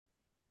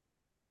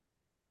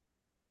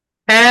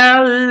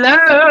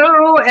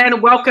Hello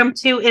and welcome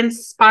to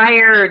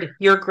Inspired,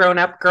 your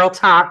grown-up girl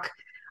talk.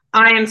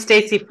 I am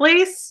Stacy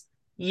Fleece.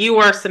 You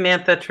are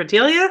Samantha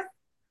Tredelia,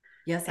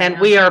 Yes, I and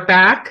am. we are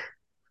back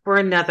for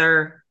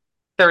another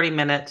 30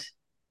 minute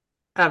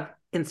of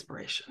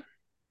inspiration.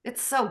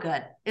 It's so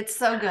good. It's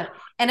so good.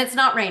 And it's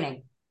not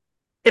raining.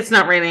 It's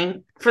not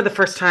raining for the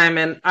first time,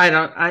 and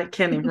I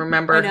can't even I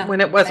remember know. when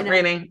it I wasn't know.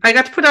 raining. I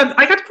got to put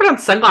on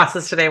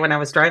sunglasses today when I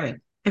was driving.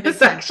 It Big was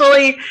time.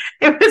 actually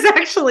it was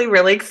actually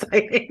really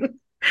exciting.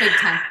 Big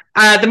time.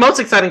 The most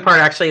exciting part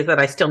actually is that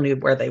I still knew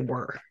where they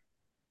were.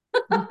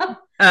 That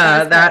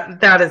is good.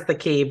 That is the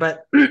key.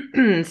 But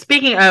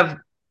speaking of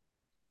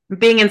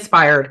being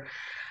inspired,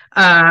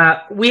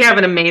 we have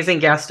an amazing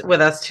guest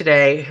with us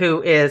today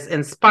who is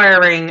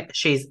inspiring.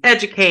 She's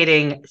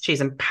educating.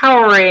 She's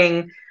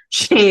empowering.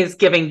 She's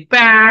giving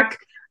back.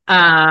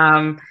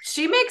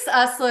 She makes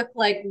us look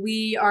like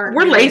we aren't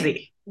We're doing.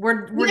 lazy.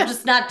 We're Yeah,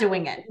 just not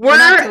doing it. We're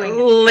not we're doing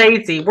it.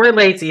 lazy. We're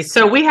lazy.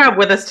 So we have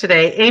with us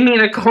today Amy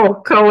Nicole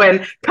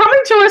Cohen coming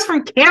to us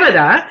from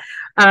Canada,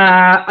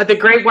 the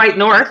Great White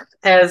North,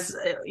 as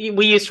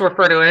we used to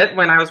refer to it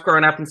when I was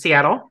growing up in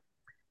Seattle.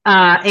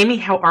 Amy,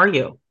 how are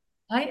you?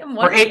 I am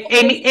Or wonderful.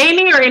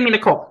 Amy or Amy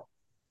Nicole?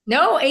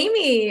 No,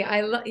 Amy.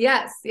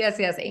 Yes,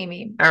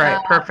 Amy. All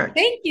right, perfect.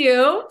 Thank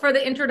you for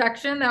the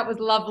introduction. That was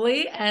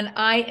lovely, and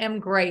I am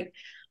great.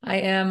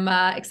 I am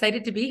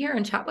excited to be here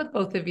and chat with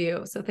both of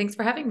you. So thanks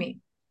for having me.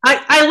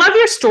 I love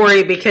your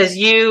story because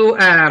you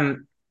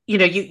found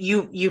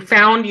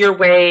your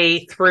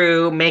way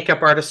through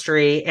makeup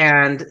artistry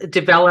and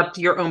developed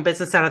your own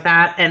business out of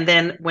that, and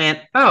then went,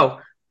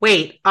 oh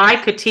wait, I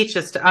could teach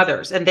this to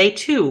others, and they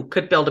too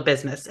could build a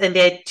business, and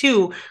they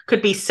too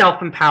could be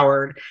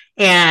self-empowered.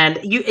 And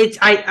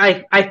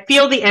I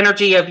feel the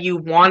energy of you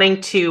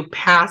wanting to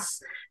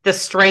pass the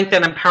strength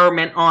and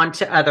empowerment on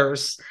to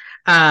others,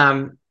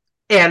 um,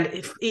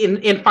 and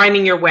in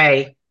finding your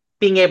way,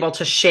 being able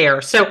to share.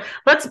 So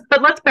let's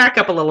back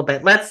up a little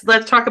bit. Let's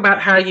talk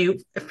about how you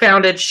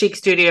founded Chic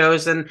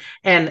Studios, and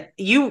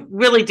you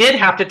really did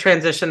have to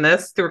transition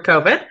this through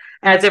COVID,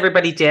 as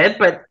everybody did,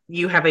 but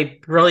you have a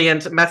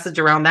brilliant message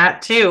around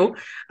that too.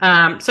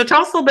 So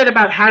tell us a little bit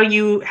about how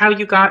you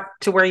got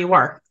to where you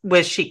are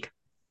with Chic.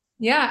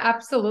 Yeah,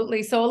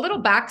 absolutely. So a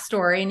little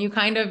backstory, and you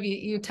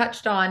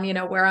touched on,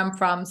 where I'm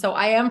from. So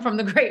I am from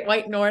the Great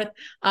White North.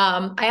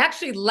 I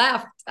actually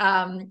left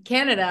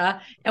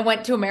Canada and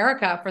went to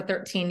America for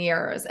 13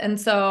 years. And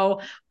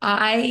so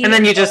And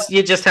then I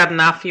you just had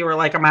enough. You were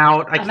like, I'm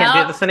out. I I'm can't do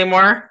out. this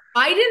anymore.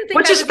 I didn't think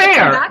Which I is was going to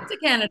come fair. back to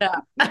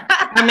Canada.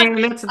 I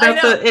mean, that's I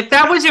that's know. a if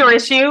that was your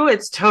issue,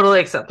 it's totally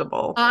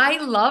acceptable. I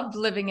loved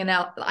living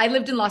I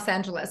lived in Los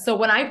Angeles. So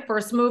when I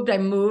first moved, I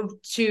moved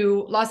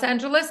to Los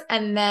Angeles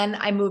and then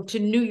I moved to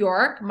New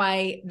York.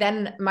 My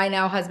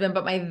now husband,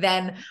 but my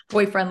then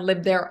boyfriend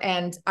lived there,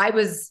 and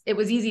it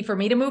was easy for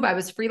me to move. I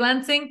was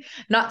freelancing,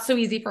 not so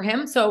easy for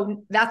him.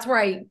 So that's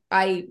where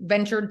I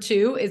ventured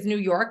to, is New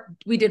York.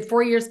 We did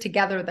 4 years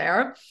together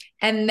there,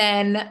 and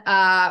then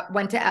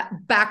went to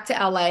back to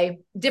LA,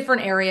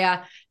 different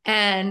area,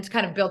 and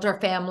kind of built our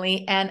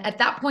family. And at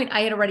that point,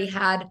 I had already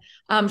had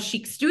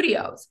Chic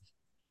Studios.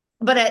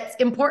 But it's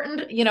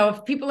important,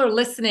 if people are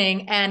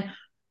listening and,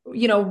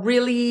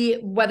 really,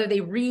 whether they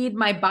read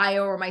my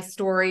bio or my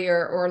story,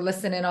 or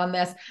listen in on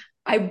this,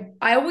 I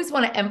always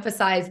want to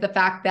emphasize the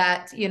fact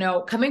that,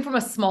 coming from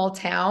a small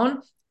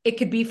town, it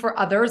could be for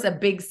others, a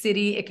big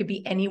city, it could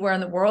be anywhere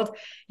in the world.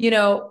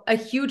 A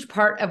huge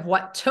part of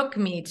what took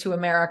me to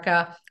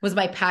America was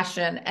my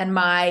passion and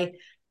my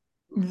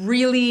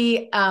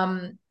really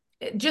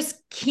just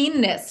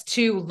keenness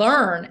to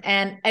learn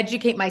and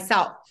educate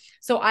myself.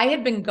 So I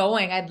had been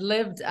going, I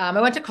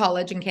went to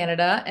college in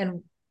Canada,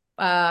 and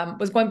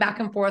was going back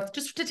and forth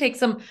just to take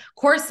some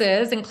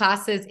courses and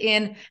classes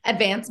in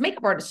advanced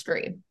makeup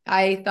artistry.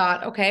 I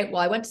thought, okay,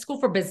 well, I went to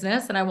school for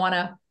business and I want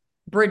to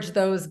bridge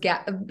those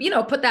gap,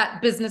 put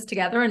that business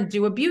together and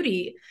do a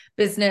beauty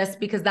business,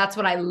 because that's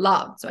what I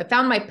love. So I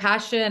found my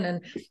passion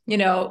and,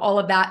 all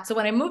of that. So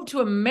when I moved to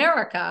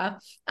America,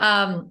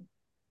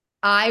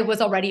 I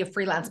was already a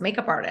freelance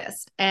makeup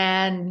artist,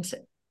 and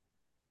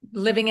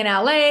living in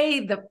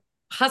LA, the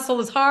hustle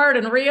is hard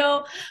and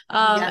real.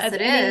 Yes, As it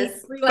But is. any the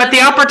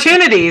freelancer.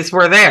 opportunities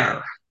were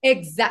there.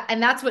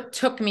 And that's what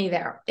took me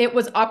there. It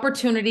was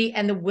opportunity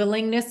and the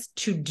willingness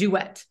to do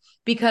it,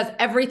 because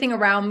everything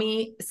around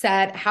me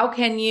said, how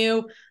can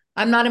you?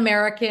 I'm not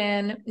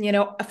American.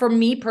 For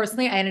me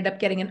personally, I ended up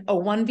getting an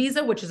O1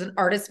 visa, which is an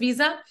artist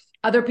visa.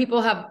 Other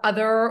people have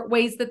other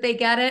ways that they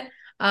get it.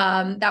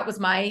 That was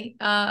my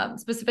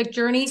specific It's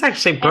journey.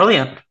 actually And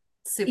brilliant.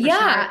 Super yeah,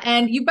 smart.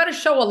 And you've got to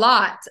show a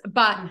lot,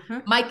 but Mm-hmm.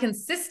 my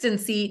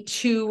consistency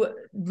to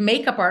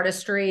makeup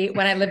artistry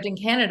when I lived in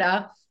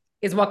Canada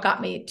is what got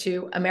me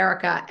to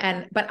America.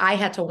 But I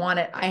had to want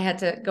it. I had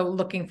to go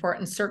looking for it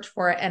and search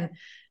for it, and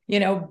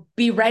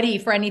be ready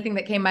for anything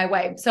that came my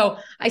way. So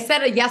I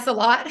said a yes a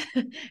lot,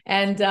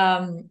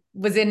 and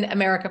was in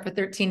America for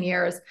 13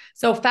 years.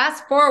 So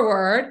fast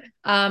forward,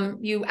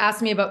 you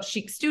asked me about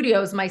Chic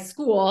Studios, my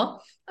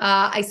school.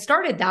 I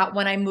started that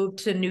when I moved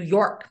to New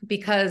York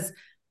because,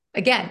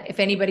 again, if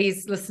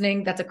anybody's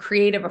listening, that's a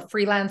creative, a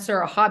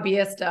freelancer, a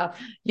hobbyist,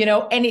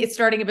 any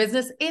starting a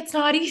business, it's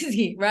not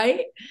easy,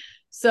 right?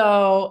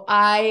 So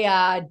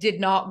I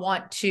did not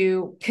want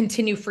to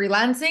continue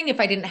freelancing if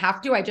I didn't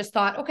have to. I just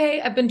thought,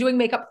 okay, I've been doing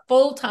makeup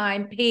full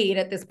time, paid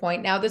at this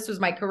point. Now, this was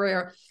my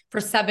career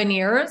for 7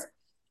 years.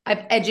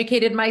 I've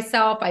educated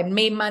myself. I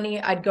made money.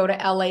 I'd go to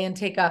LA and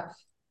take a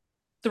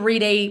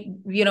 3-day,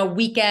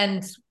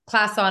 weekend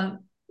class on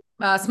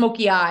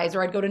smoky eyes,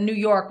 or I'd go to New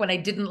York when I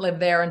didn't live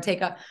there and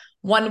take a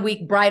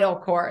 1-week bridal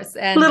course.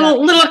 And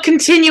little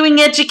continuing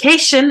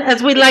education,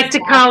 as we like to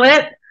call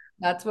it.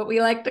 That's what we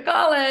like to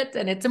call it.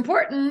 And it's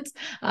important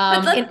in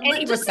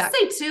any respect. Just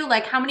to say too,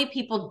 like how many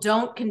people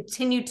don't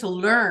continue to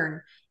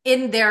learn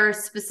in their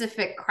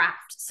specific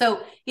craft.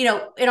 So,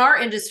 in our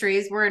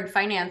industries, we're in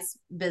finance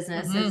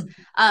businesses.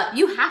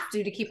 You have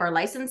to keep our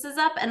licenses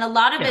up. And a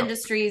lot of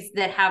industries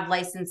that have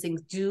licensing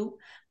do,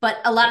 but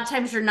a lot of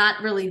times you're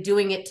not really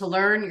doing it to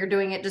learn. You're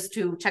doing it just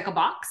to check a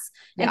box.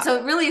 And so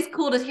it really is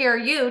cool to hear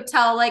you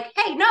tell like,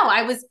 hey, no,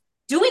 I was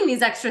doing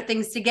these extra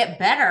things to get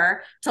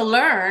better, to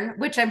learn,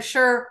 which I'm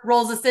sure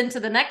rolls us into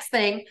the next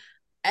thing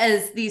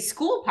as the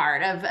school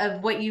part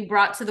of what you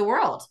brought to the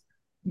world.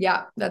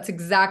 Yeah, that's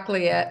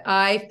exactly it.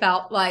 I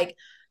felt like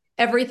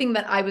everything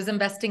that I was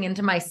investing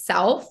into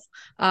myself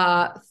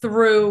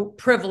through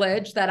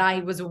privilege that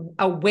I was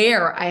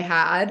aware I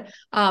had,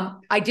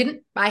 I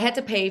had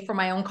to pay for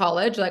my own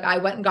college. Like I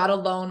went and got a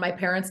loan. My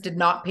parents did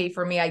not pay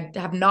for me. I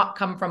have not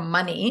come from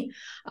money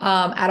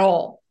at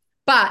all.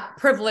 But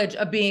privilege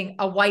of being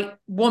a white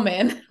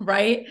woman,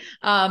 right?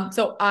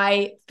 So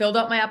I filled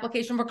out my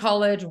application for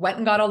college, went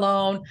and got a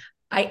loan.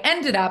 I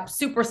ended up,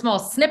 super small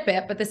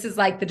snippet, but this is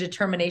like the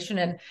determination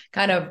and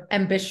kind of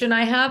ambition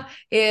I have,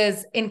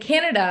 is in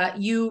Canada,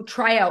 you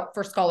try out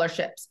for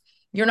scholarships.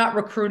 You're not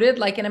recruited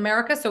like in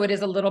America, so it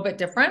is a little bit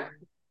different.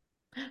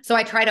 So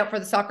I tried out for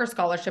the soccer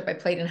scholarship. I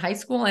played in high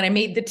school and I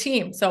made the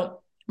team.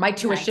 So my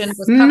tuition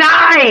was covered.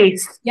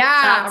 Nice.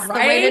 Yeah, that's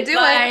right. The way to do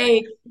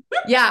it.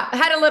 Yeah,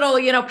 had a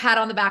little, pat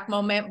on the back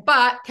moment,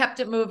 but kept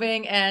it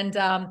moving. And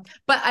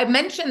but I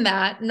mentioned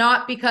that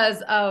not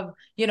because of,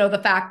 the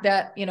fact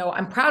that,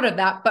 I'm proud of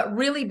that, but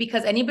really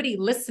because anybody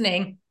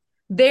listening,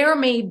 there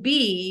may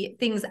be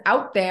things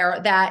out there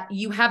that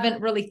you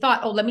haven't really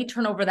thought, oh, let me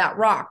turn over that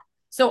rock.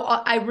 So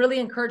I really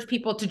encourage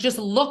people to just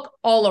look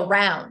all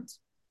around.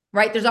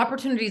 Right? There's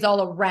opportunities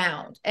all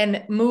around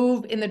and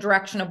move in the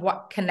direction of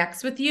what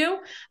connects with you.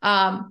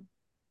 Had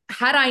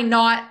I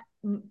not,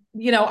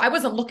 I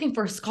wasn't looking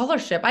for a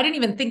scholarship. I didn't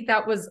even think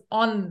that was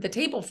on the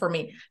table for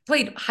me.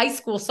 Played high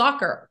school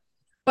soccer,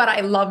 but I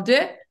loved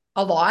it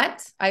a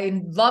lot.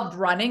 I loved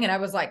running and I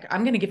was like,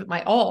 I'm going to give it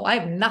my all. I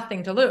have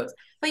nothing to lose.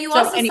 But you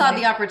also saw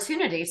the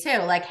opportunity too.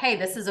 Like, hey,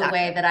 this is a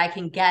way that I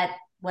can get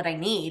what I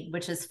need,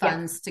 which is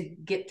funds to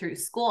get through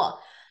school.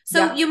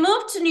 So you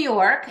moved to New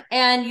York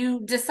and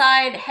you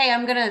decide, hey,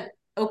 I'm going to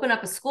open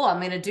up a school. I'm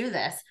going to do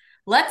this.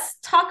 Let's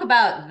talk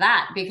about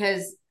that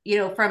because,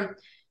 from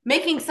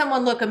making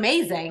someone look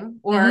amazing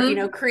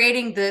or,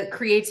 creating the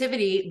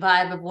creativity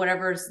vibe of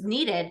whatever's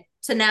needed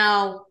to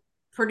now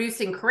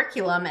producing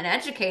curriculum and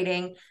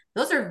educating,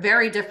 those are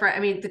very different.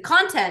 I mean, the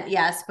content,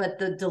 yes, but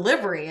the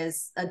delivery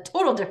is a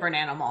total different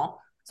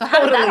animal. So how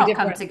did that all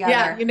come together?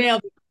 Yeah, you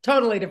nailed it.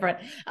 Totally different.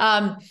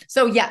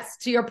 So yes,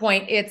 to your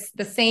point, it's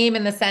the same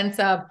in the sense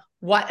of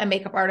what a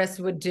makeup artist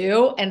would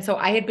do. And so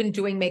I had been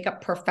doing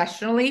makeup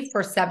professionally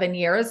for 7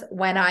 years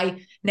when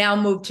I now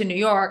moved to New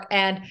York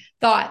and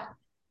thought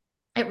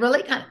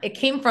it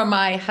came from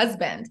my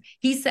husband.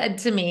 He said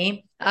to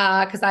me,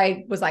 because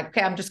I was like,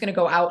 okay, I'm just going to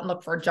go out and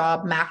look for a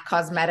job, MAC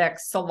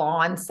Cosmetics,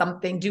 salon,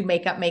 something, do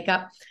makeup.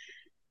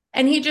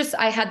 And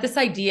I had this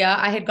idea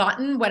I had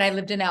gotten when I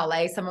lived in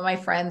LA. Some of my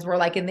friends were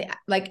like in the,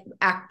 like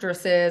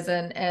actresses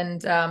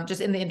and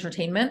just in the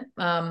entertainment,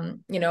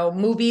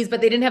 movies,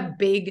 but they didn't have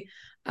big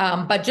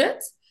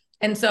budgets.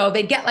 And so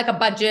they'd get like a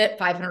budget,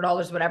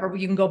 $500, whatever, where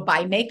you can go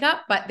buy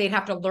makeup, but they'd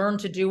have to learn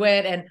to do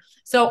it. And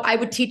so I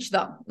would teach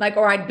them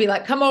or I'd be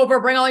like, come over,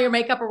 bring all your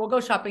makeup or we'll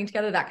go shopping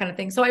together, that kind of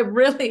thing. So I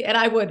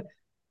would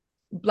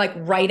like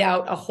write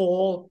out a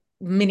whole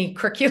mini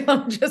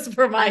curriculum just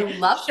for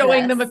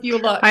showing them a few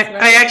looks.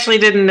 I actually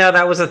didn't know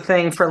that was a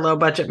thing for low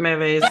budget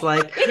movies.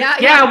 Like,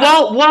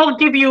 we'll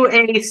give you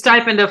a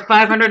stipend of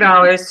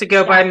 $500 to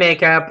go buy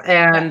makeup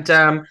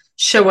and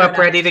show up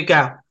ready to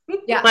go.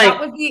 Yeah,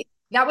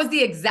 that was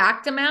the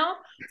exact amount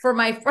for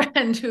my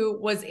friend who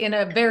was in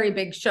a very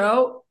big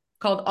show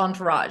called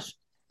Entourage.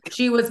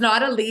 She was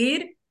not a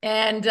lead.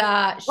 And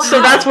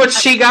so that's what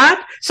she got.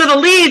 So the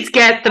leads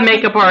get the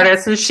makeup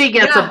artist and she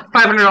gets a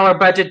 $500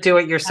 budget, do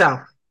it yourself.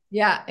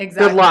 Yeah,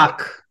 exactly. Good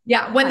luck.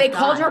 Yeah. When they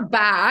called her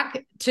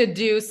back to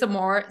do some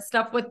more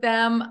stuff with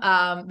them,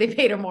 they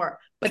paid her more.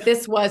 But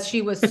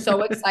she was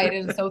so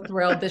excited and so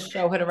thrilled. This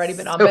show had already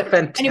been on.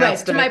 But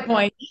anyways, to my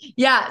point.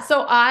 Yeah.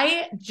 So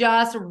I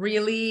just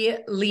really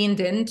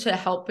leaned into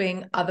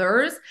helping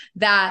others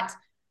that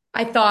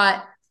I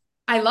thought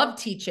I love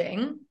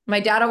teaching, My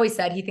dad always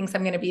said he thinks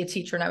I'm going to be a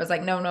teacher. And I was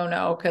like, no, no,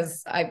 no,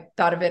 because I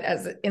thought of it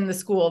as in the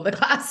school, the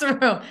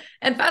classroom.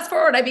 And fast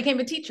forward, I became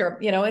a teacher,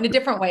 in a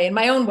different way, in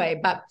my own way.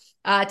 But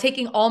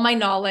taking all my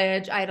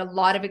knowledge, I had a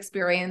lot of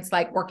experience,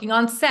 like working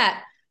on set,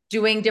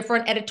 doing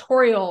different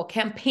editorial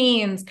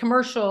campaigns,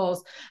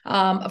 commercials,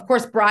 of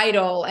course,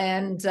 bridal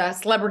and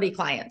celebrity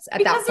clients at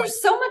because that point.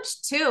 There's so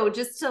much too,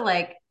 just to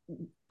like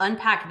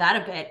unpack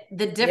that a bit,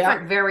 the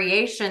different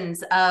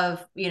variations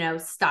of,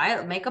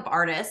 style, makeup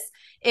artists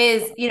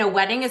is,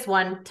 wedding is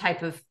one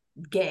type of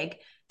gig.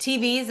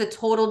 TV is a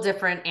total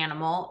different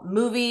animal.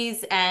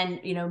 Movies and,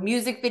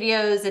 music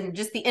videos and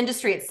just the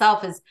industry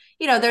itself is,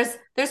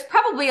 there's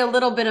probably a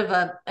little bit of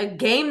a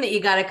game that you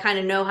got to kind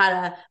of know how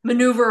to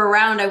maneuver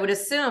around, I would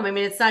assume. I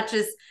mean, it's not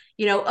just,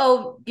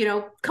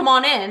 come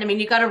on in. I mean,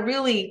 you got to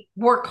really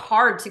work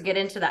hard to get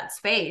into that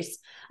space.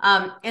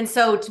 And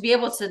so to be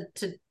able to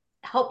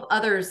help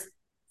others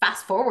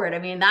fast forward, I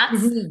mean,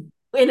 that's in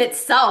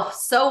itself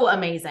so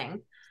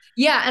amazing.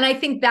 Yeah. And I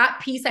think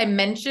that piece I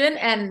mentioned,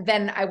 and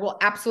then I will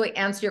absolutely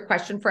answer your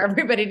question for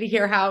everybody to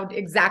hear how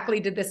exactly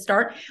did this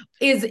start,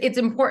 is it's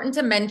important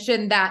to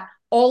mention that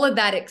all of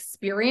that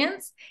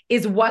experience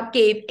is what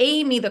gave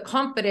A, me the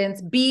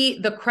confidence, B,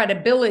 the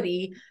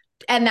credibility,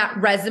 and that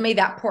resume,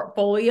 that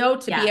portfolio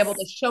to be able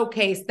to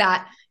showcase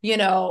that,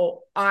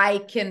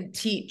 I can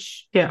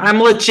teach. Yeah,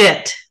 I'm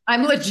legit.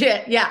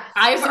 Yeah.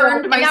 I've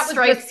earned my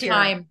stripes here.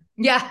 Time.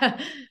 Yeah.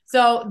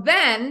 So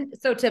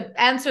to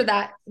answer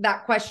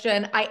that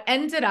question, I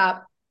ended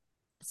up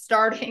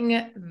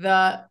starting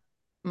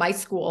my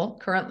school,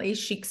 currently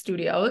Chic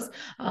Studios.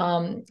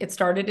 It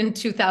started in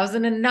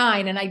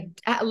 2009, and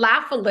I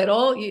laugh a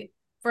little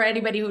for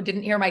anybody who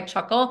didn't hear my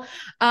chuckle,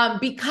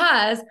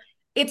 because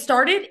it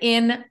started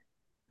in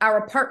our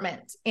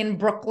apartment in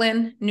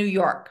Brooklyn, New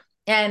York.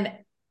 And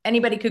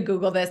anybody could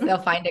Google this, they'll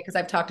find it because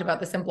I've talked about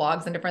this in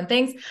blogs and different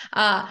things.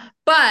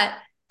 But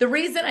the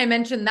reason I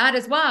mentioned that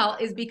as well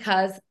is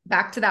because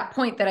back to that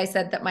point that I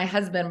said that my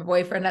husband, my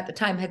boyfriend at the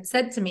time, had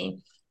said to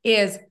me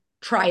is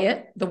try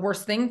it. The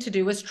worst thing to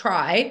do is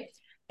try.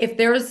 If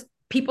there's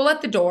people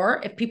at the door,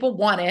 if people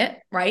want it,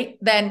 right,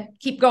 then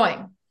keep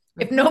going.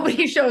 If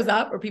nobody shows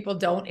up or people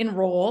don't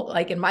enroll,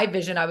 like in my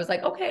vision, I was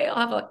like, okay, I'll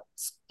have a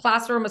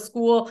classroom, a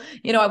school.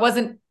 I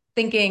wasn't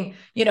thinking,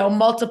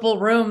 multiple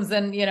rooms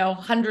and,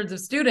 hundreds of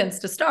students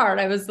to start.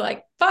 I was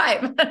like,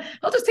 5,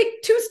 I'll just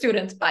take 2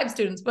 students, 5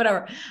 students,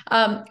 whatever.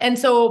 And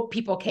so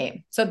people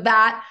came. So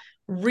that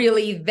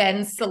really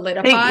then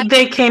solidified.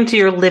 They came to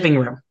your living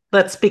room.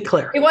 Let's be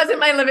clear. It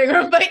wasn't my living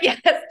room, but yes,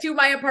 to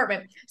my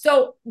apartment.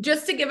 So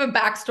just to give a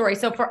backstory.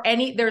 So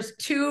there's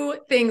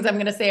 2 things I'm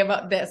going to say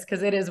about this,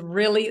 because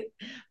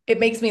it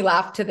makes me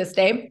laugh to this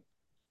day.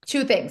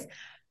 2 things.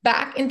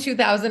 Back in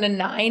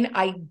 2009,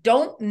 I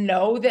don't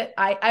know that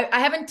I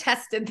haven't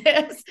tested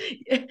this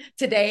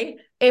today,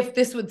 if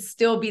this would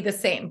still be the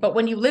same. But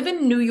when you live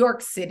in New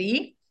York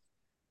City,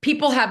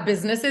 people have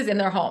businesses in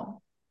their home.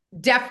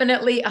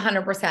 Definitely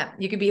 100%.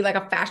 You could be like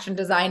a fashion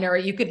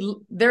designer.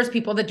 There's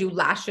people that do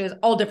lashes,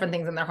 all different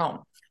things in their home,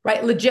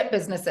 right? Legit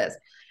businesses.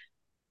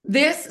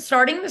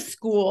 Starting the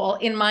school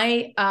in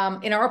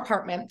our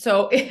apartment.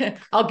 So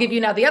I'll give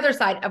you now the other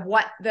side of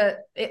what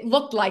it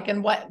looked like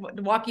and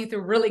walk you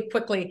through really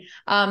quickly.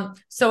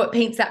 So it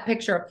paints that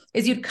picture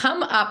is you'd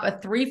come up a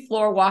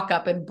 3-floor walk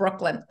up in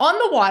Brooklyn on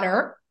the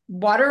water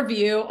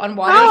view on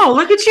water. Oh,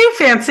 look at you,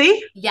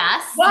 fancy.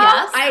 Yes.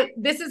 Well, yes.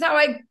 This is how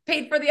I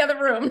paid for the other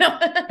room. No.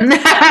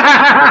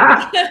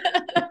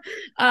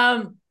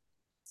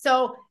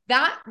 So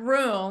that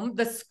room,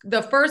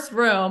 the first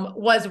room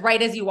was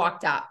right as you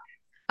walked up.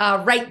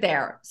 Right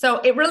there. So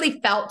it really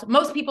felt,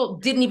 most people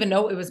didn't even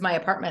know it was my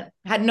apartment.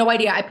 Had no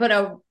idea. I put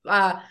a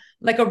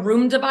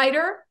room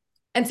divider.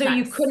 And so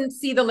you couldn't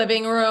see the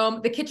living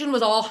room. The kitchen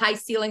was all high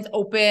ceilings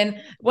open.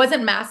 It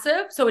wasn't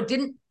massive. So it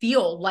didn't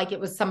feel like it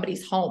was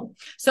somebody's home.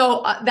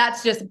 So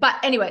but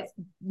anyways,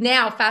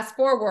 now fast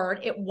forward,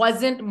 it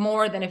wasn't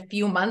more than a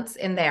few months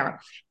in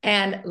there.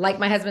 And like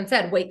my husband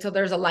said, wait till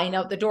there's a line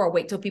out the door,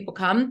 wait till people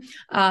come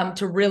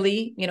to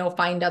really,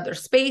 find other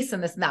space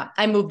and this and that.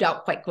 I moved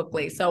out quite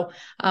quickly. So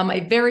my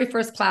very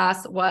first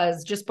class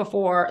was just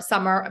before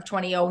summer of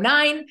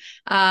 2009,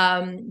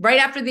 right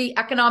after the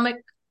economic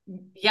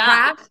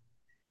crash.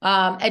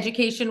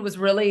 Education was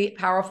really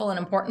powerful and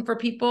important for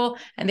people,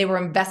 and they were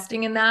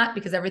investing in that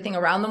because everything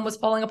around them was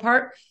falling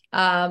apart.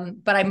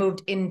 But I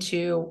moved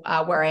into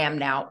where I am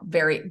now.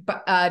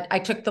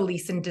 I took the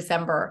lease in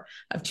December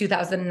of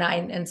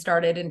 2009 and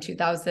started in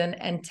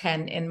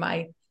 2010 in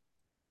my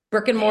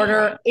brick and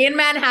mortar in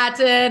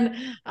Manhattan,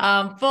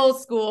 full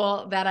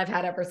school that I've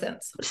had ever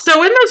since.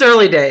 So in those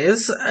early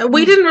days,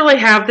 we didn't really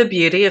have the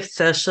beauty of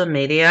social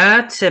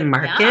media to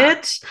market.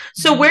 Yeah.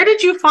 So where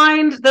did you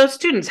find those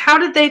students? How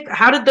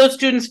did those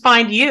students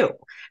find you?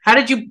 How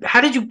did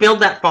you build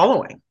that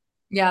following?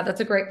 Yeah,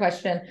 that's a great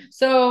question.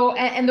 So,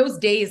 and those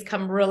days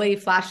come really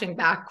flashing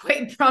back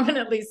quite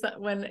prominently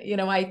when,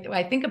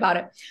 I think about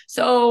it.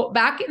 So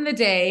back in the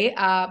day,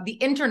 the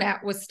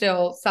internet was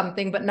still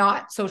something, but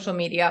not social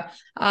media.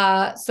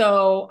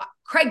 So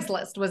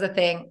Craigslist was a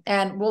thing,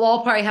 and we'll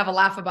all probably have a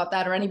laugh about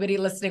that, or anybody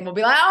listening will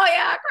be like, oh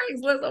yeah,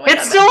 Craigslist. Oh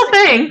it's still a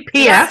thing.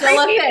 It's still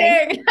a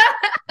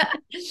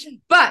thing.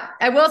 But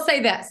I will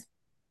say this.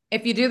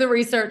 If you do the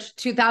research,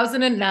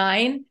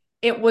 2009,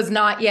 it was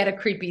not yet a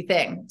creepy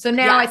thing. So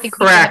now I think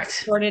correct.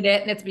 sorted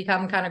it and it's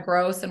become kind of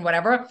gross and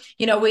whatever.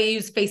 You know, we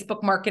use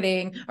Facebook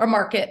marketing or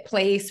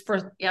marketplace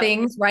for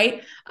things,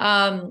 right?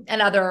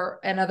 And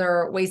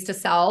other ways to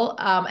sell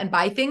and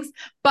buy things.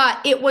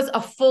 But it was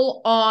a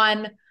full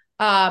on,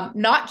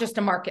 not just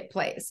a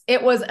marketplace.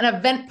 It was an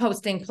event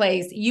posting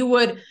place. You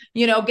would,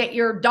 get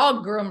your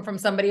dog groomed from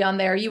somebody on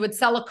there. You would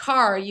sell a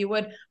car. You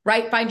would,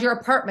 find your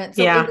apartment.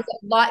 So it was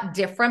a lot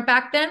different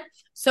back then.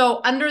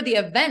 So under the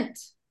event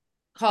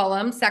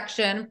column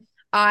section,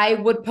 I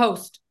would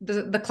post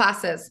the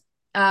classes.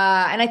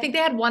 And I think they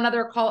had one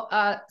other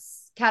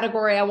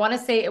category. I want to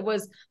say it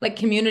was like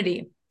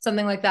community,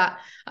 something like that.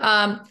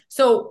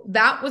 So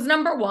that was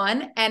number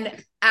one,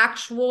 and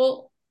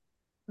actual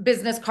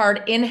business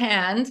card in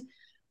hand.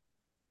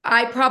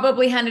 I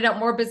probably handed out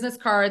more business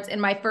cards in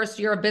my first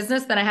year of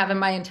business than I have in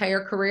my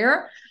entire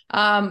career.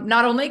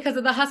 Not only because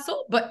of the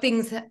hustle, but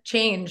things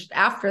changed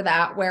after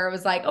that, where it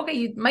was like, okay,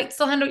 you might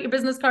still hand out your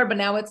business card, but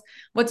now it's,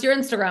 what's your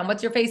Instagram?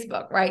 What's your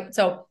Facebook? Right.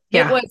 So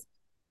it was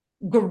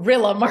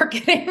guerrilla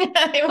marketing.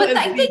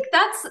 I think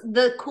that's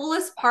the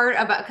coolest part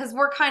about, because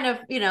we're kind of,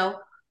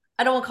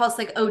 I don't want to call us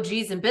like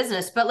OGs in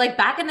business, but like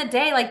back in the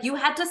day, like you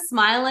had to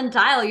smile and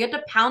dial, you had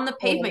to pound the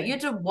pavement, you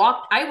had to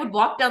walk. I would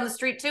walk down the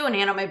street too and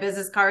hand out my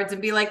business cards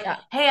and be like,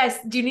 hey,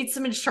 do you need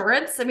some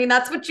insurance? I mean,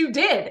 that's what you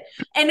did.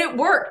 And it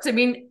worked. I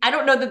mean, I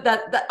don't know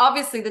that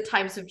obviously the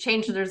times have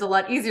changed and there's a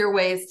lot easier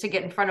ways to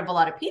get in front of a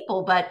lot of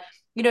people, but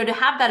to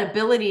have that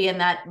ability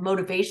and that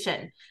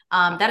motivation,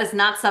 that is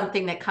not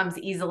something that comes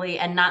easily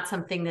and not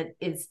something that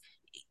is,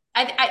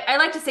 I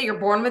like to say you're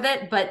born with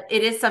it, but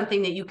it is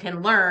something that you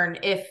can learn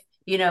if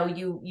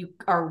you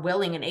are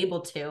willing and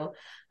able to.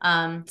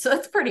 So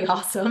that's pretty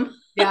awesome.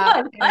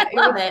 Yeah. I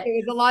love it.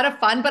 It was a lot of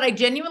fun, but I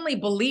genuinely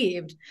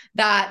believed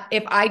that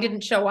if I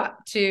didn't show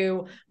up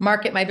to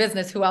market my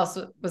business, who else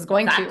was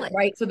going to,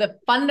 right? So the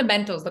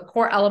fundamentals, the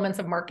core elements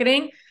of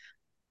marketing,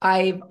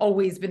 I've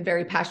always been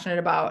very passionate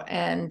about,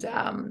 and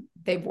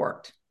they've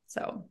worked.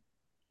 So.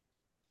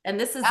 And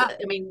this is,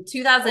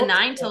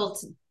 2009 till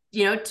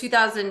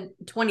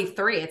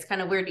 2023. It's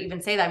kind of weird to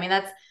even say that. I mean,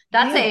 that's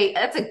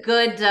a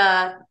good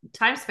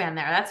time span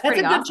there. That's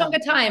pretty awesome. Good chunk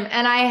of time.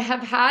 And I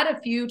have had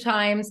a few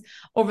times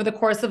over the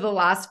course of the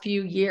last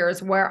few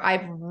years where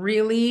I've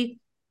really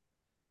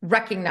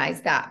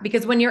recognized that,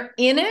 because when you're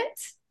in it,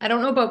 I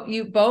don't know about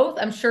you both,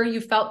 I'm sure you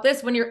felt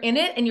this, when you're in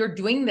it and you're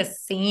doing the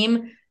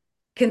same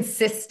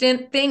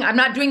consistent thing. I'm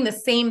not doing the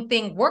same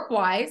thing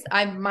work-wise.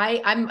 I'm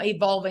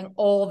evolving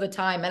all the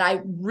time. And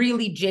I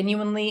really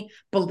genuinely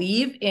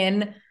believe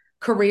in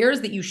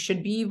careers that you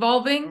should be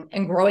evolving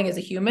and growing as a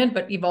human,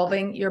 but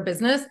evolving your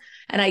business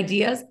and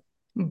ideas.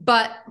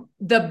 But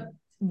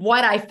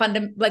what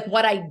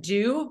I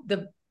do,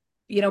 the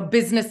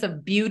business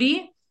of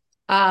beauty,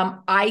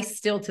 I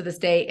still to this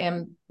day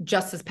am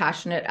just as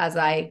passionate as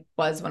I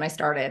was when I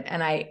started.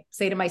 And I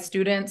say to my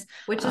students,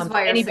 which is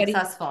why you're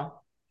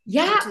successful.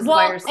 Yeah.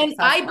 Well, and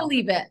I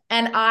believe it.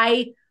 And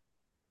I'm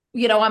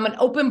an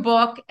open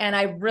book, and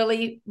I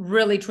really,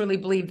 really, truly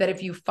believe that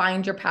if you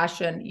find your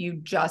passion, you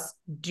just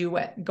do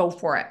it, go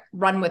for it,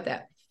 run with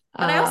it.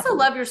 But I also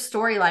love your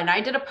storyline.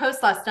 I did a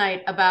post last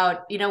night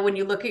about, when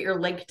you look at your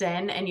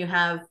LinkedIn and you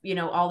have,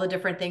 all the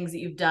different things that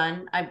you've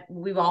done,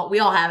 we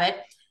all have it.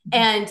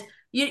 And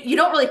you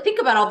don't really think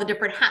about all the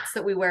different hats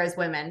that we wear as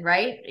women,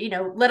 right?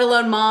 Let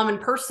alone mom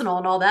and personal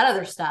and all that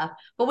other stuff.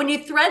 But when you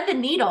thread the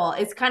needle,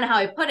 it's kind of how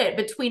I put it,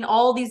 between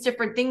all these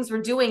different things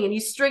we're doing, and you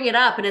string it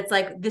up, and it's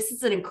like, this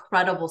is an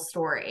incredible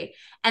story.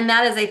 And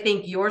that is, I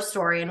think, your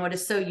story and what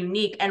is so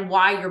unique, and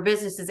why your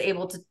business is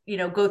able to,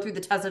 go through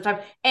the test of time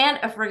and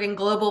a friggin'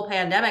 global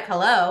pandemic.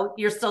 Hello,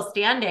 you're still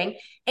standing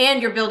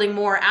and you're building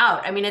more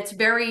out. I mean, it's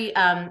very,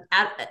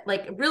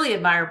 really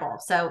admirable.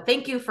 So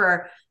thank you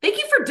for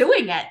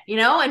doing it,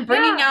 and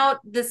bringing out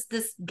this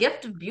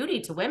gift of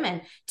beauty to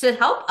women to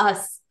help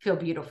us feel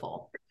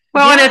beautiful.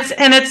 Well,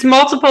 and it's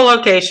multiple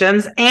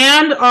locations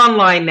and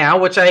online now,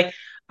 which I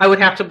would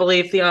have to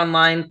believe the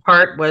online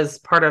part was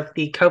part of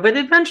the COVID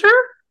adventure.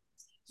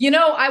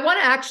 I want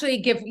to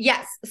actually give,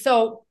 yes.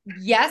 So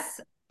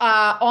yes,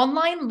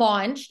 online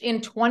launched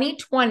in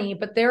 2020,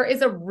 but there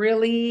is a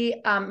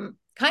really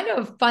kind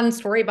of fun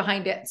story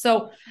behind it.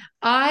 So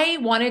I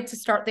wanted to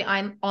start the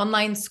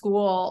online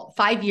school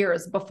 5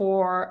 years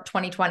before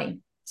 2020.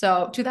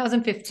 So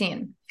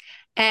 2015.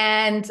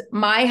 And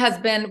my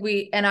husband,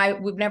 we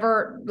haven't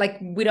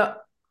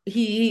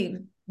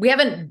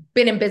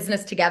been in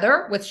business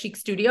together with Chic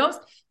Studios,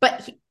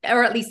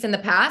 or at least in the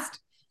past.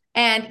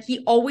 And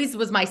he always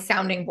was my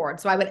sounding board.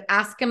 So I would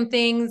ask him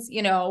things,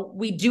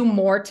 we do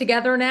more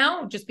together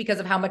now just because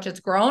of how much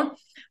it's grown.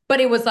 But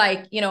it was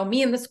like,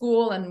 me in the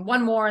school and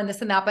one more and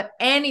this and that. But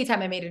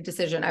anytime I made a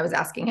decision, I was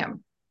asking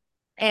him.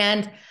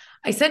 And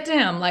I said to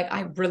him,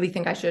 I really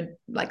think I should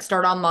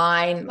start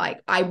online.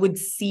 I would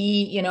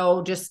see,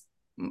 just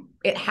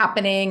it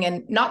happening,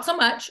 and not so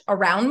much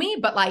around me,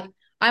 but like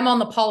I'm on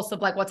the pulse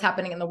of like what's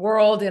happening in the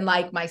world in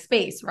like my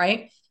space,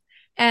 right?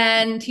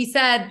 And he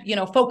said,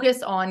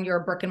 focus on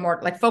your brick and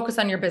mortar, like focus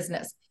on your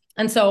business.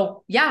 And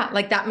so, yeah,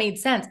 like that made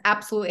sense.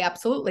 Absolutely.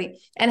 Absolutely.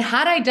 And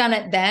had I done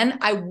it then,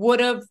 I would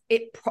have,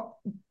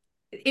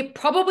 it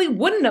probably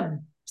wouldn't have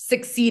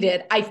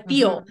succeeded. I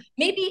feel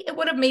maybe it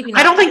would have, maybe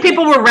not. I don't think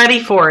people were ready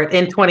for it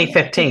in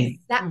 2015.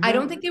 I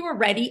don't think they were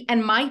ready.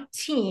 And my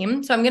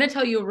team, so I'm going to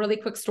tell you a really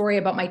quick story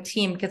about my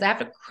team because I have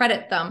to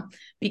credit them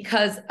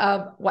because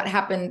of what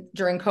happened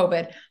during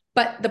COVID.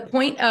 But the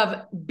point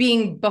of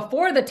being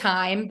before the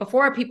time,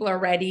 before people are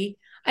ready,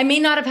 I may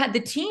not have had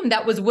the team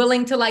that was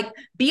willing to like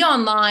be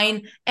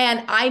online,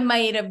 and I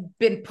might have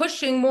been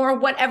pushing more,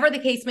 whatever the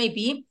case may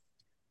be.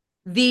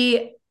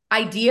 The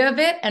idea of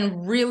it,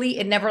 and really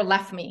it never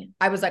left me.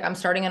 I was like, I'm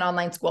starting an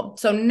online school.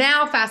 So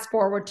now fast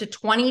forward to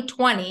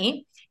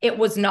 2020, it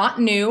was not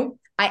new.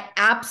 I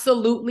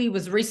absolutely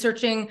was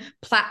researching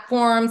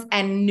platforms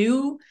and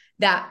knew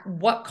that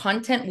what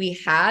content we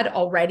had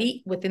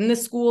already within the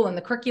school and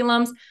the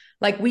curriculums,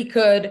 like we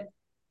could,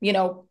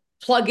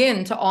 plug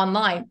into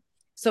online.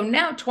 So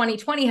now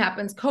 2020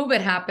 happens,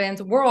 COVID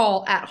happens, we're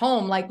all at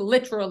home, like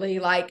literally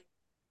like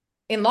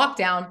in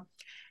lockdown,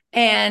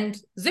 and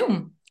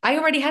Zoom. I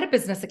already had a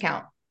business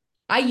account.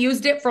 I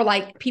used it for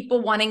like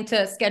people wanting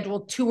to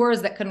schedule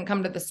tours that couldn't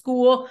come to the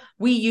school.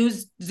 We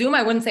used Zoom.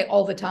 I wouldn't say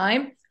all the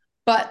time,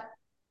 but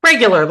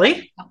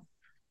regularly.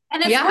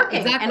 And it's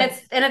working,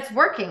 exactly. and it's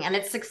working, and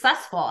it's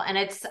successful, and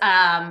it's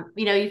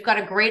you've got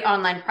a great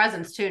online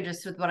presence too,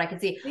 just with what I can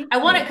see. I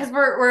want it because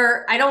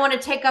I don't want to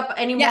take up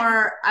any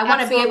more. I want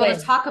to be able to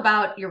talk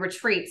about your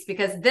retreats,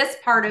 because this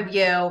part of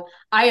you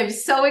I am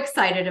so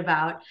excited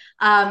about.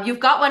 You've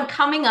got one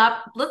coming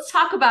up. Let's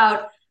talk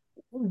about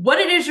what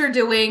it is you're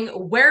doing,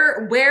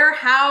 where,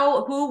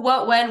 how, who,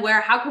 what, when,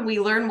 where. How can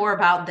we learn more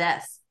about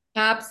this?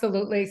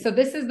 Absolutely. So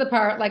this is the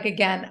part, like,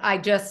 again, I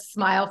just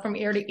smile from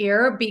ear to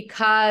ear,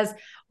 because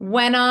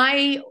when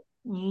I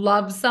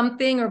love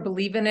something or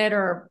believe in it,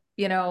 or,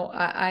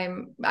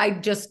 I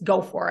just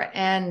go for it.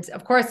 And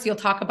of course you'll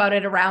talk about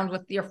it around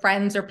with your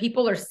friends or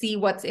people, or see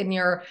what's in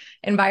your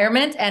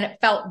environment. And it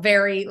felt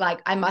very like,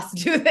 I must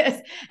do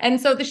this. And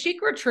so the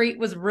Chic Retreat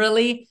was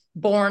really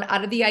born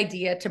out of the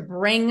idea to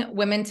bring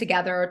women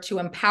together, to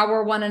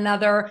empower one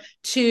another,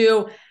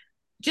 to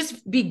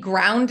just be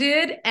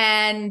grounded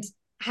and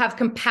have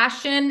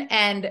compassion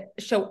and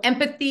show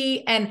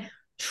empathy and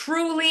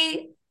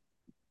truly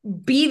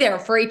be there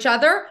for each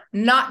other,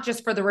 not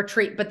just for the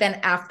retreat, but then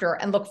after,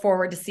 and look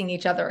forward to seeing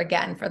each other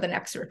again for the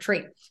next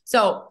retreat.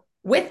 So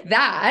with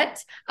that,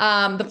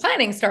 the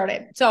planning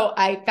started. So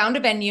I found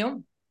a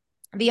venue.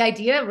 The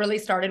idea really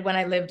started when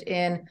I lived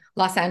in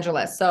Los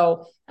Angeles.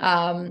 So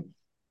there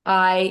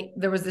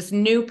was this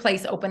new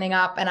place opening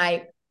up, and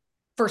I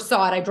first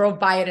saw it. I drove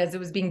by it as it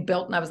was being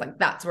built, and I was like,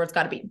 that's where it's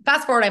got to be.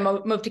 Fast forward, I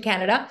moved to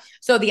Canada.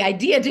 So the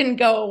idea didn't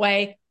go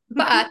away,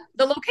 but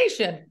the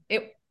location,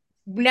 it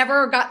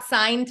never got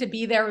signed to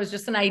be there. It was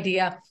just an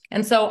idea.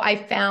 And so I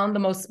found the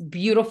most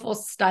beautiful,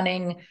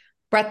 stunning,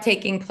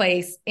 breathtaking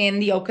place in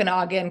the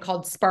Okanagan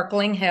called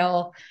Sparkling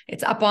Hill.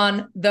 It's up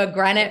on the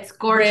Granite. It's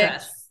gorgeous.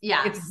 Ridge.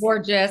 Yeah. It's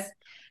gorgeous.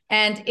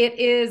 And it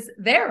is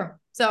there.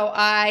 So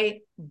I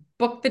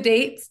booked the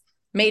dates,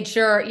 made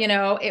sure,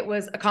 it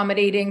was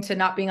accommodating to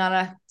not being on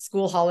a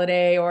school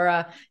holiday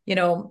or,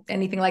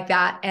 anything like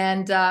that,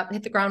 and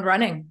hit the ground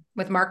running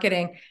with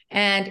marketing.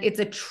 And it's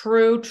a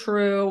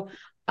true,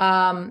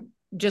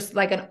 just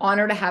like an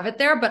honor to have it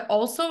there, but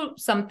also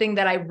something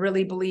that I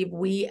really believe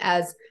we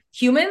as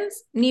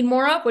humans need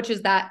more of, which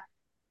is that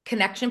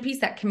connection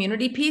piece, that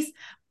community piece,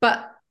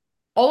 but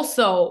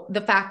also the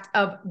fact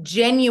of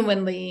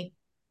genuinely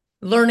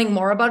learning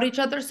more about each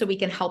other so we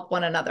can help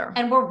one another.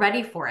 And we're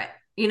ready for it.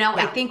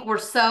 I think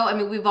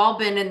we've all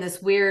been in this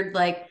weird,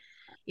 like,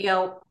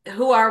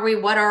 who are we?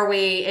 What are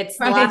we? It's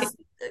the last,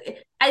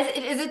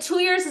 is it 2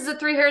 years? Is it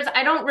 3 years?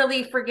 I don't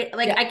really forget.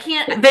 Like, I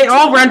can't. They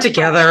all run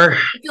together.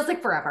 It feels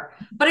like forever.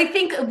 But I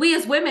think we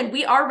as women,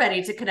 we are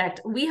ready to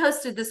connect. We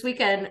hosted this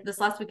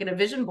last weekend, a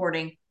vision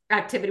boarding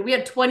activity. We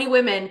had 20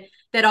 women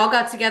that all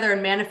got together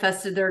and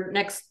manifested their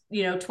next,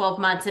 12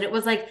 months. And it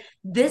was like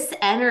this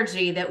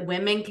energy that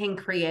women can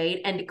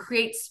create, and to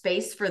create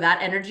space for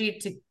that energy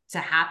to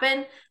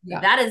happen.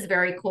 Yeah. That is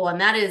very cool. And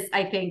that is,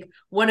 I think,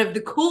 one of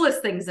the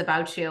coolest things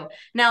about you.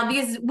 Now,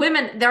 these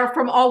women, they're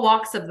from all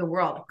walks of the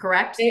world,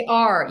 correct? They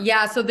are.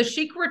 Yeah. So the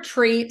Chic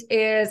Retreat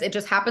it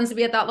just happens to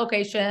be at that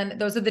location.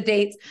 Those are the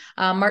dates,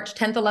 March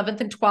 10th, 11th,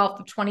 and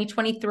 12th of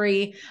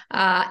 2023.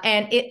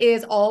 And it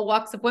is all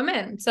walks of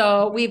women.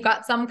 So we've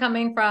got some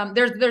coming from,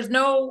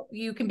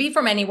 you can be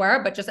from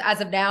anywhere, but just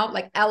as of now,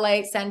 like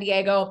LA, San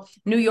Diego,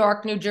 New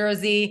York, New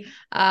Jersey,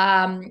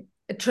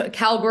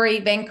 Calgary,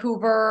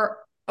 Vancouver,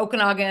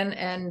 Okanagan,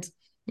 and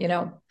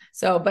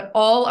but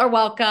all are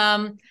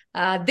welcome.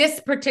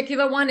 This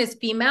particular one is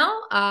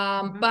female,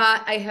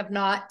 but I have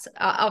not,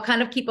 I'll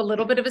kind of keep a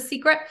little bit of a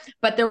secret,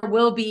 but there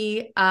will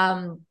be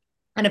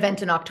an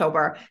event in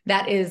October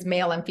that is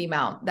male and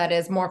female, that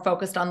is more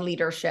focused on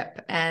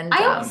leadership. And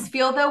I always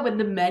feel though, when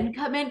the men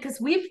come in, because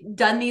we've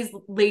done these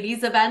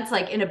ladies events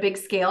like in a big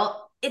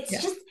scale, it's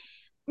just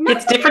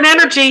it's different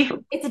energy.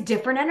 It's a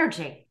different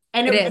energy.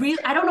 And it really,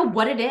 I don't know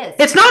what it is.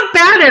 It's not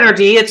bad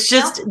energy. It's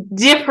just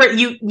different.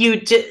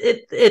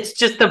 It's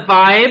just the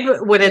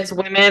vibe when it's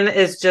women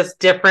is just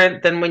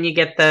different than when you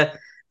get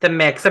the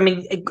mix. I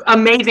mean,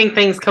 amazing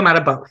things come out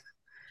of both.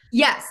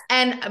 Yes.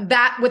 And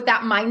that with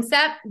that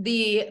mindset,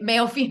 the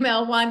male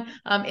female one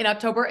in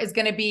October is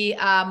going to be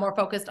more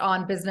focused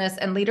on business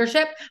and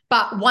leadership,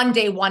 but one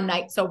day, one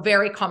night. So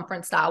very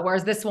conference style.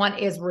 Whereas this one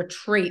is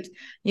retreat,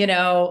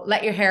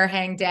 let your hair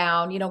hang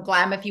down,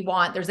 glam if you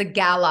want. There's a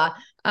gala,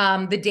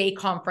 the day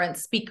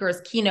conference, speakers,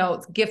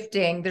 keynotes,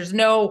 gifting. There's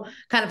no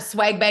kind of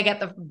swag bag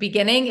at the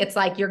beginning. It's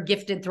like you're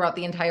gifted throughout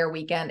the entire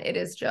weekend. It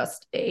is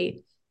just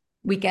a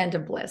weekend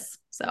of bliss.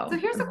 So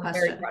here's a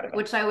question,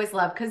 which I always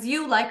love, because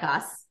you, like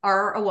us,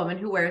 are a woman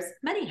who wears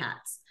many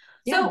hats.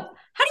 Yeah. So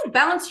how do you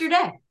balance your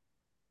day?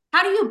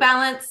 How do you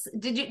balance?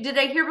 Did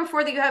I hear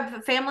before that you have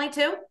a family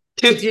too?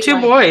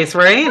 Two boys,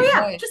 right? Oh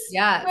yeah, just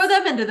throw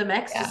them into the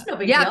mix. Just no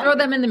big deal. Throw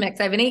them in the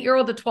mix. I have an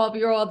 8-year-old, a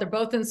 12-year-old. They're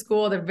both in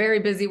school. They're very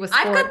busy with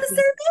sports. I've got the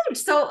same age,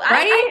 so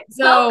I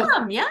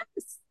welcome. Yes.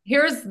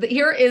 Here is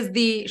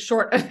the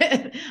short of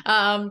it,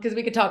 because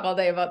we could talk all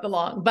day about the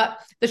long. But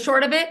the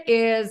short of it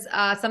is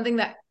something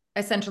that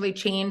essentially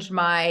changed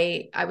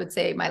my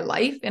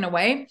life in a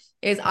way,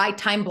 is I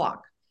time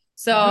block.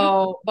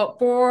 So about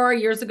 4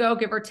 years ago,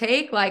 give or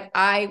take, like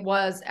I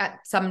was at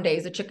some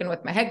days a chicken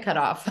with my head cut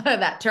off,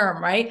 that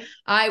term, right?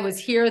 I was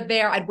here,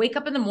 there. I'd wake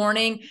up in the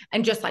morning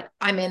and just like,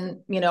 I'm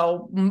in,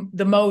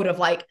 the mode of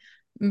like,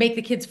 make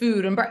the kids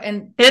food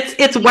and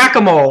it's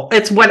whack-a-mole.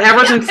 It's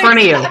whatever's in front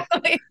of you.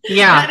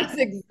 Yeah. That is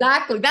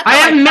exactly. That's I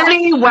have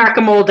many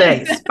whack-a-mole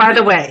days, by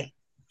the way.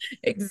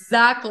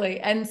 Exactly.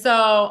 And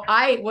so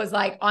I was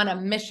like on a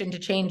mission to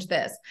change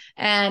this,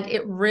 and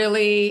it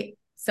really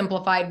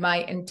simplified my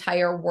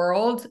entire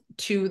world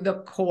to the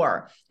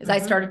core as I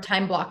started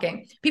time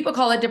blocking. People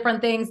call it different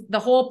things. The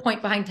whole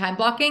point behind time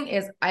blocking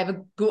is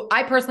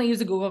I personally use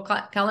a Google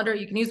Calendar.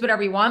 You can use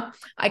whatever you want.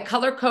 I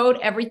color code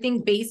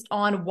everything based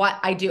on what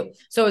I do.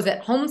 So is it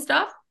home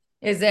stuff?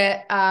 Is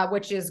it,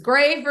 which is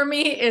gray for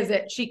me? Is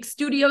it Chic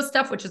Studio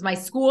stuff, which is my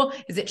school?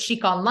 Is it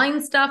Chic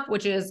Online stuff,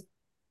 which is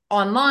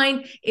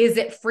online? Is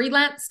it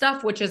freelance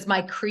stuff, which is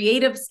my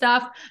creative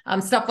stuff?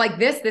 Stuff like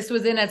this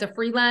was in as a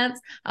freelance.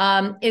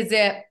 Is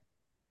it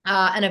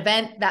an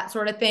event, that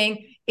sort of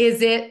thing?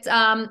 Is it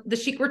the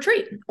Chic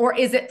retreat, or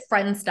is it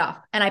friend stuff?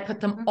 And I put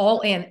them all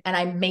in and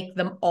I make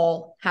them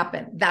all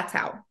happen. That's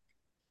how.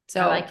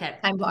 So I like it.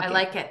 I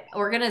like it.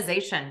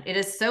 Organization. It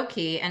is so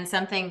key, and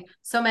something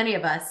so many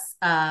of us,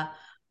 I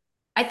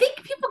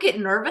think people get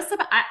nervous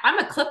about. I'm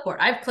a clipboard.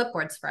 I have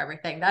clipboards for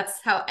everything.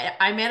 That's how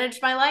I manage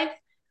my life.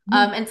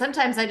 And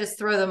sometimes I just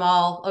throw them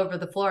all over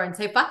the floor and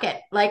say, fuck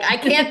it. Like, I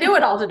can't do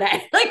it all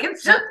today. Like,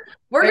 it's just,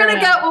 we're going to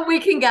get what we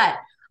can get.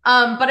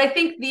 But I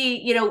think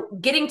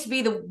getting to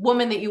be the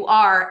woman that you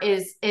are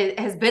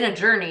has been a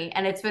journey,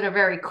 and it's been a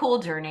very cool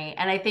journey.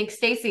 And I think,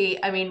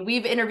 Stacey, I mean,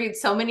 we've interviewed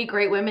so many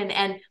great women,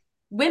 and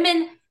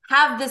women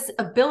have this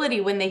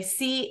ability when they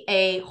see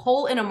a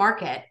hole in a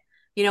market,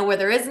 where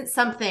there isn't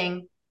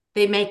something,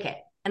 they make it.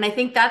 And I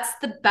think that's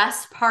the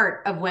best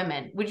part of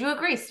women. Would you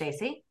agree,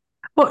 Stacey?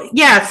 Well,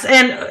 yes.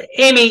 And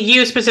Amy,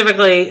 you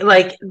specifically,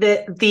 like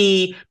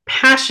the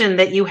passion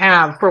that you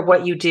have for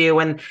what you do.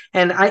 And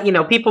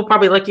I, people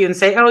probably look at you and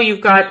say, oh,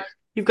 you've got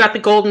the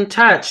golden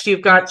touch.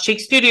 You've got Chic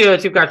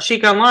Studios, you've got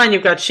Chic Online,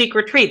 you've got Chic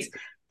Retreats.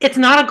 It's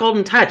not a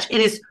golden touch.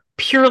 It is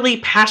purely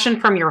passion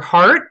from your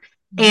heart.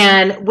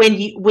 And when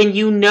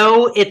you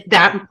know it's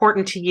that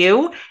important to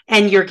you,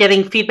 and you're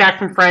getting feedback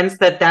from friends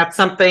that that's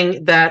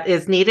something that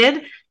is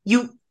needed,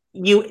 you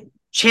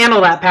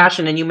channel that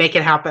passion and you make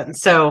it happen.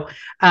 So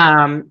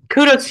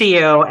kudos to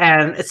you,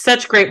 and it's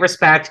such great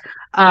respect.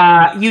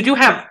 You do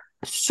have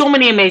so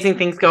many amazing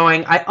things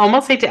going. I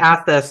almost hate to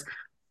ask this,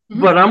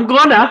 but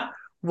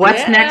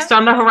what's next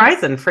on the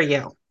horizon for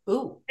you?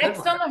 Ooh,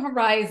 next on the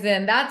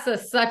horizon.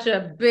 That's such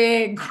a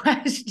big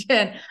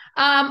question.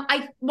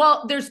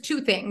 There's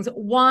two things.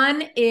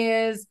 One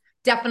is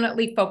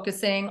definitely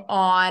focusing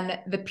on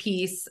the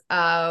piece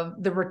of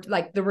the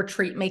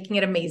retreat, making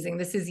it amazing.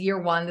 This is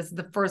year one. This is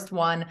the first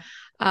one.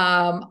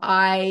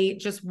 I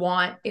just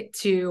want it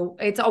to,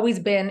 it's always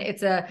been,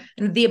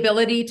 the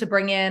ability to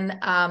bring in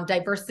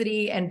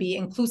diversity and be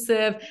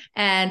inclusive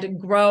and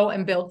grow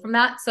and build from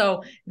that.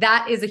 So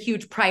that is a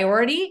huge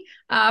priority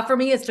for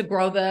me, is to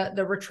grow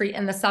the retreat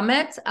and the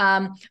summit.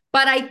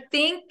 But I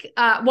think,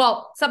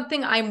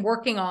 something I'm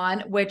working on,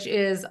 which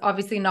is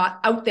obviously not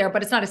out there,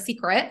 but it's not a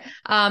secret,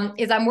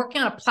 is I'm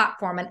working on a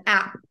platform, an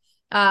app.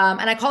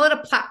 And I call it a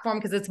platform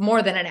because it's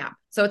more than an app.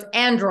 So it's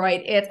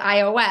Android, it's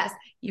iOS.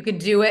 You can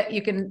do it.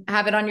 You can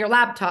have it on your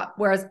laptop,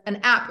 whereas an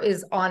app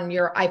is on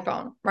your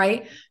iPhone,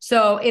 right?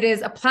 So it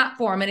is a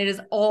platform, and it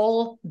is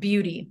all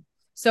beauty.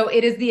 So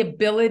it is the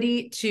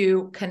ability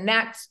to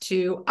connect,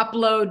 to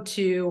upload,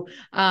 to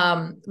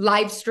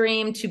live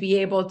stream, to be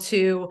able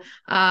to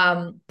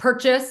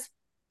purchase.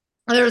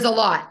 There's a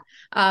lot.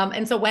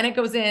 And so when it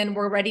goes in,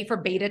 we're ready for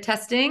beta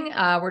testing.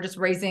 We're just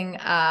raising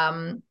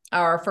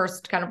our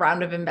first kind of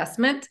round of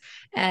investment.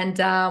 And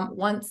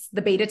once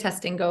the beta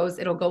testing goes,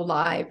 it'll go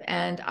live.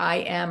 And I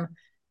am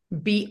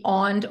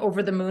beyond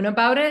over the moon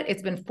about it.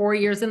 It's been 4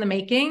 years in the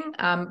making,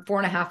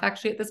 4.5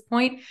 actually at this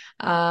point.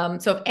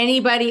 So if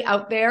anybody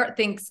out there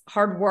thinks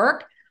hard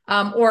work,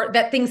 or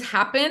that things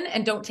happen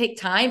and don't take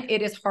time,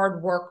 it is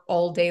hard work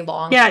all day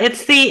long. Yeah,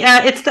 it's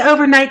the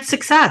overnight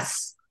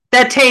success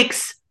that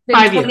takes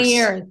 5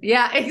 years.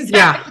 Yeah,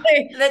 exactly.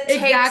 Yeah. That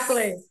takes,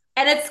 exactly.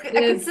 And it's a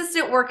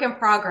consistent work in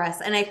progress.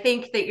 And I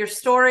think that your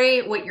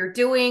story, what you're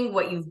doing,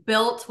 what you've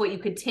built, what you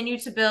continue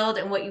to build,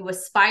 and what you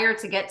aspire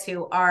to get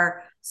to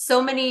are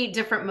so many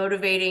different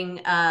motivating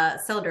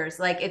cylinders.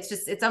 Like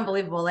it's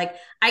unbelievable. Like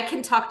I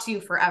can talk to you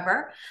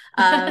forever.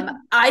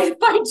 I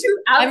find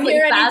you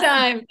absolutely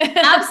anytime.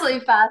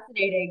 Absolutely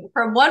fascinating.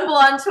 From one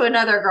blonde to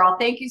another, girl.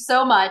 Thank you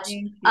so much.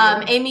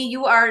 Amy,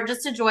 you are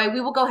just a joy. We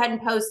will go ahead and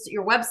post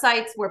your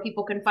websites where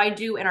people can find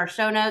you in our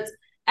show notes.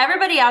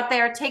 Everybody out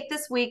there, take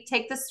this week,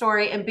 take this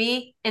story, and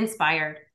be inspired.